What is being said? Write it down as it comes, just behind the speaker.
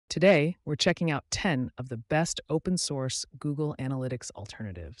Today, we're checking out 10 of the best open source Google Analytics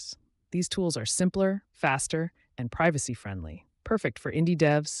alternatives. These tools are simpler, faster, and privacy friendly, perfect for indie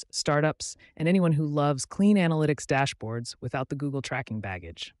devs, startups, and anyone who loves clean analytics dashboards without the Google tracking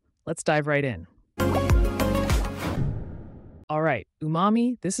baggage. Let's dive right in. All right,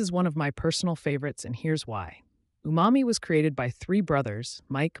 Umami, this is one of my personal favorites, and here's why. Umami was created by three brothers,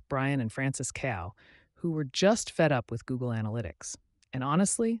 Mike, Brian, and Francis Cao, who were just fed up with Google Analytics. And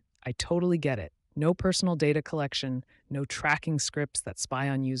honestly, I totally get it. No personal data collection, no tracking scripts that spy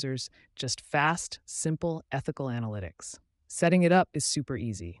on users, just fast, simple, ethical analytics. Setting it up is super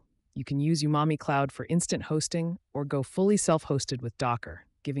easy. You can use Umami Cloud for instant hosting or go fully self-hosted with Docker,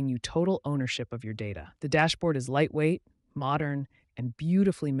 giving you total ownership of your data. The dashboard is lightweight, modern, and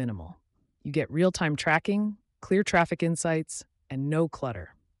beautifully minimal. You get real-time tracking, clear traffic insights, and no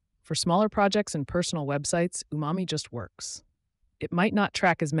clutter. For smaller projects and personal websites, Umami just works. It might not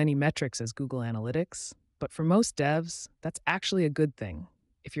track as many metrics as Google Analytics, but for most devs, that's actually a good thing.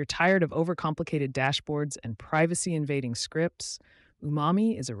 If you're tired of overcomplicated dashboards and privacy-invading scripts,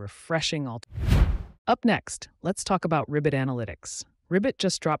 Umami is a refreshing alternative. Up next, let's talk about Rybbit Analytics. Rybbit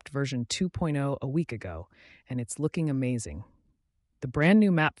just dropped version 2.0 a week ago, and it's looking amazing. The brand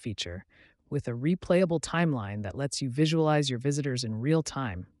new map feature, with a replayable timeline that lets you visualize your visitors in real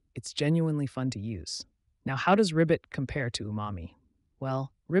time, it's genuinely fun to use. Now, how does Rybbit compare to Umami?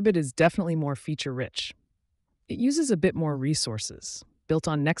 Well, Rybbit is definitely more feature-rich. It uses a bit more resources, built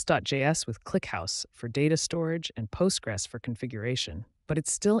on Next.js with ClickHouse for data storage and Postgres for configuration, but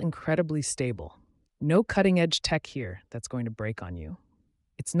it's still incredibly stable. No cutting-edge tech here that's going to break on you.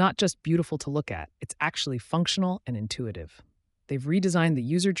 It's not just beautiful to look at, it's actually functional and intuitive. They've redesigned the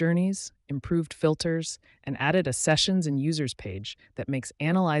user journeys, improved filters, and added a Sessions and Users page that makes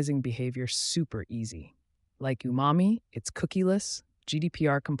analyzing behavior super easy. Like Umami, it's cookieless,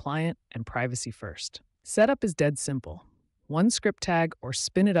 GDPR compliant, and privacy first. Setup is dead simple. One script tag or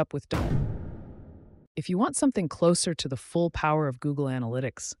spin it up with If you want something closer to the full power of Google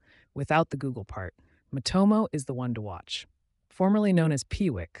Analytics without the Google part, Matomo is the one to watch. Formerly known as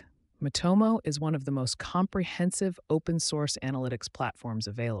Piwik, Matomo is one of the most comprehensive open-source analytics platforms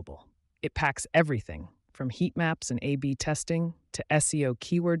available. It packs everything, from heat maps and A/B testing to SEO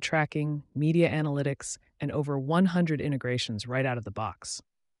keyword tracking, media analytics, and over 100 integrations right out of the box.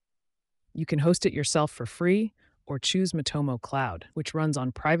 You can host it yourself for free or choose Matomo Cloud, which runs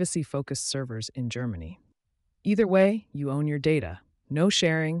on privacy-focused servers in Germany. Either way, you own your data. No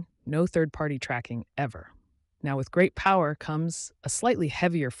sharing, no third-party tracking ever. Now, with great power comes a slightly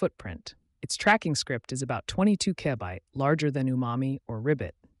heavier footprint. Its tracking script is about 22 KB, larger than Umami or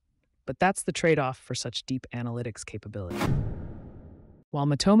Rybbit. But that's the trade-off for such deep analytics capability. While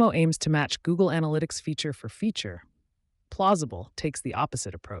Matomo aims to match Google Analytics feature for feature, Plausible takes the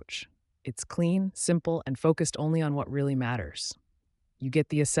opposite approach. It's clean, simple, and focused only on what really matters. You get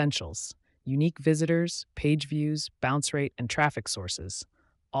the essentials: unique visitors, page views, bounce rate, and traffic sources,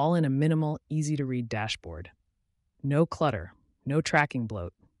 all in a minimal, easy-to-read dashboard. No clutter, no tracking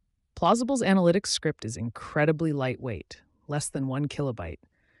bloat. Plausible's analytics script is incredibly lightweight, less than 1 kilobyte,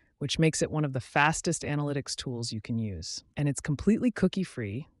 which makes it one of the fastest analytics tools you can use. And it's completely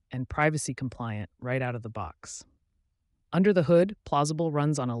cookie-free and privacy-compliant right out of the box. Under the hood, Plausible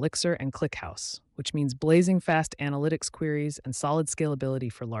runs on Elixir and ClickHouse, which means blazing fast analytics queries and solid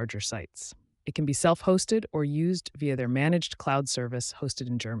scalability for larger sites. It can be self-hosted or used via their managed cloud service hosted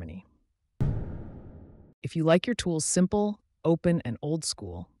in Germany. If you like your tools simple, open, and old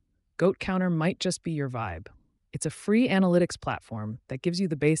school, GoatCounter might just be your vibe. It's a free analytics platform that gives you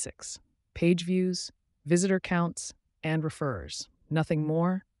the basics: page views, visitor counts, and referrers. Nothing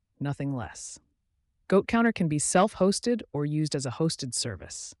more, nothing less. GoatCounter can be self-hosted or used as a hosted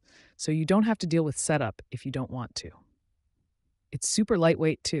service, so you don't have to deal with setup if you don't want to. It's super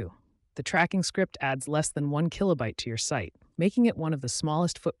lightweight too. The tracking script adds less than 1 kilobyte to your site, making it one of the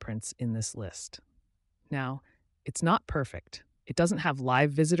smallest footprints in this list. Now, it's not perfect. It doesn't have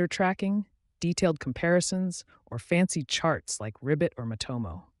live visitor tracking, detailed comparisons, or fancy charts like Rybbit or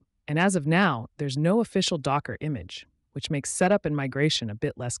Matomo. And as of now, there's no official Docker image, which makes setup and migration a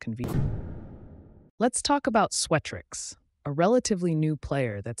bit less convenient. Let's talk about Swetrix, a relatively new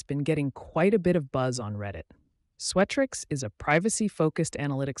player that's been getting quite a bit of buzz on Reddit. Swetrix is a privacy-focused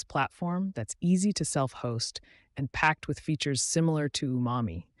analytics platform that's easy to self-host and packed with features similar to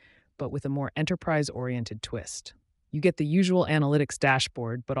Umami, but with a more enterprise-oriented twist. You get the usual analytics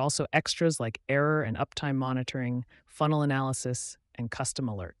dashboard, but also extras like error and uptime monitoring, funnel analysis, and custom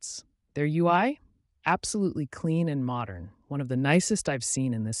alerts. Their UI? Absolutely clean and modern, one of the nicest I've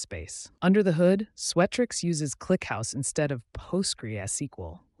seen in this space. Under the hood, Swetrix uses ClickHouse instead of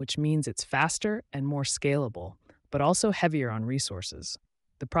PostgreSQL, which means it's faster and more scalable, but also heavier on resources.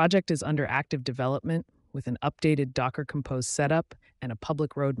 The project is under active development with an updated Docker Compose setup and a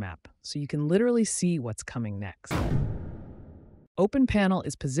public roadmap, so you can literally see what's coming next. Openpanel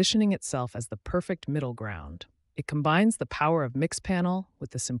is positioning itself as the perfect middle ground. It combines the power of Mixpanel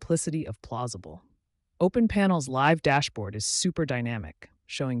with the simplicity of Plausible. Openpanel's live dashboard is super dynamic,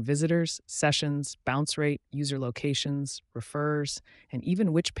 showing visitors, sessions, bounce rate, user locations, refers, and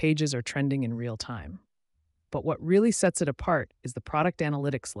even which pages are trending in real time. But what really sets it apart is the product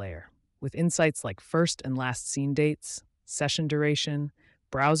analytics layer, with insights like first and last seen dates, session duration,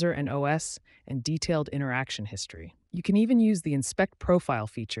 browser and OS, and detailed interaction history. You can even use the Inspect Profile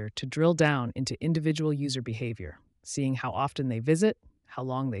feature to drill down into individual user behavior, seeing how often they visit, how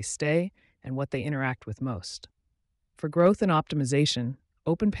long they stay, and what they interact with most. For growth and optimization,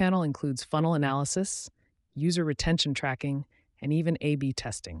 Openpanel includes funnel analysis, user retention tracking, and even A/B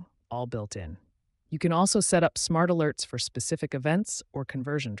testing, all built in. You can also set up smart alerts for specific events or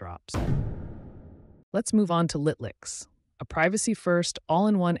conversion drops. Let's move on to litlyx, a privacy-first,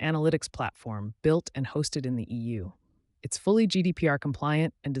 all-in-one analytics platform built and hosted in the EU. It's fully GDPR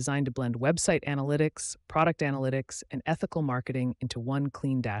compliant and designed to blend website analytics, product analytics, and ethical marketing into one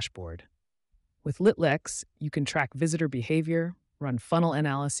clean dashboard. With litlyx, you can track visitor behavior, run funnel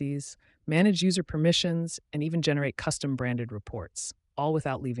analyses, manage user permissions, and even generate custom-branded reports, all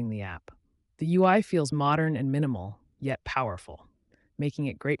without leaving the app. The UI feels modern and minimal, yet powerful, making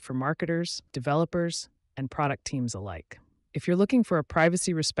it great for marketers, developers, and product teams alike. If you're looking for a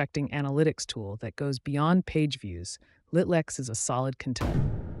privacy-respecting analytics tool that goes beyond page views, litlyx is a solid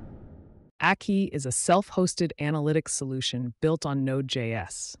contender. Ackee is a self-hosted analytics solution built on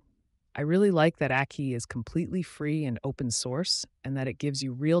Node.js. I really like that Ackee is completely free and open source, and that it gives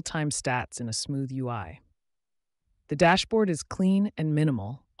you real-time stats in a smooth UI. The dashboard is clean and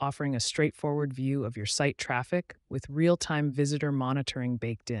minimal, offering a straightforward view of your site traffic with real-time visitor monitoring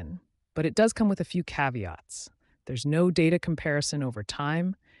baked in. But it does come with a few caveats. There's no data comparison over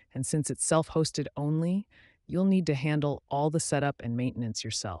time, and since it's self-hosted only, you'll need to handle all the setup and maintenance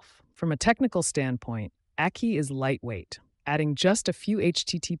yourself. From a technical standpoint, Ackee is lightweight, adding just a few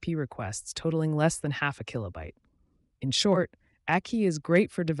HTTP requests totaling less than half a kilobyte. In short, Ackee is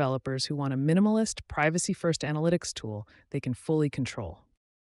great for developers who want a minimalist, privacy-first analytics tool they can fully control.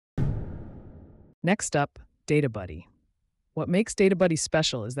 Next up, Databuddy. What makes Databuddy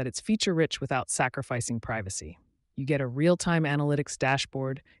special is that it's feature-rich without sacrificing privacy. You get a real-time analytics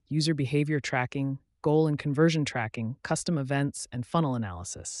dashboard, user behavior tracking, goal and conversion tracking, custom events, and funnel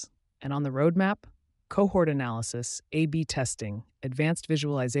analysis. And on the roadmap, cohort analysis, A/B testing, advanced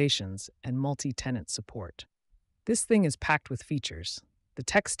visualizations, and multi-tenant support. This thing is packed with features. The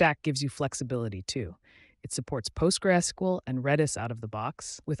tech stack gives you flexibility too. It supports PostgreSQL and Redis out of the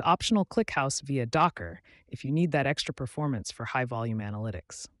box, with optional ClickHouse via Docker if you need that extra performance for high-volume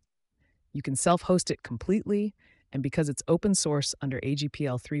analytics. You can self-host it completely, and because it's open source under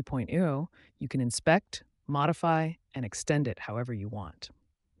AGPL 3.0, you can inspect, modify, and extend it however you want.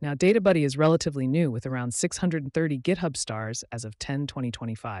 Now, Databuddy is relatively new with around 630 GitHub stars as of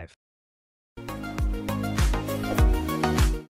 10/2025.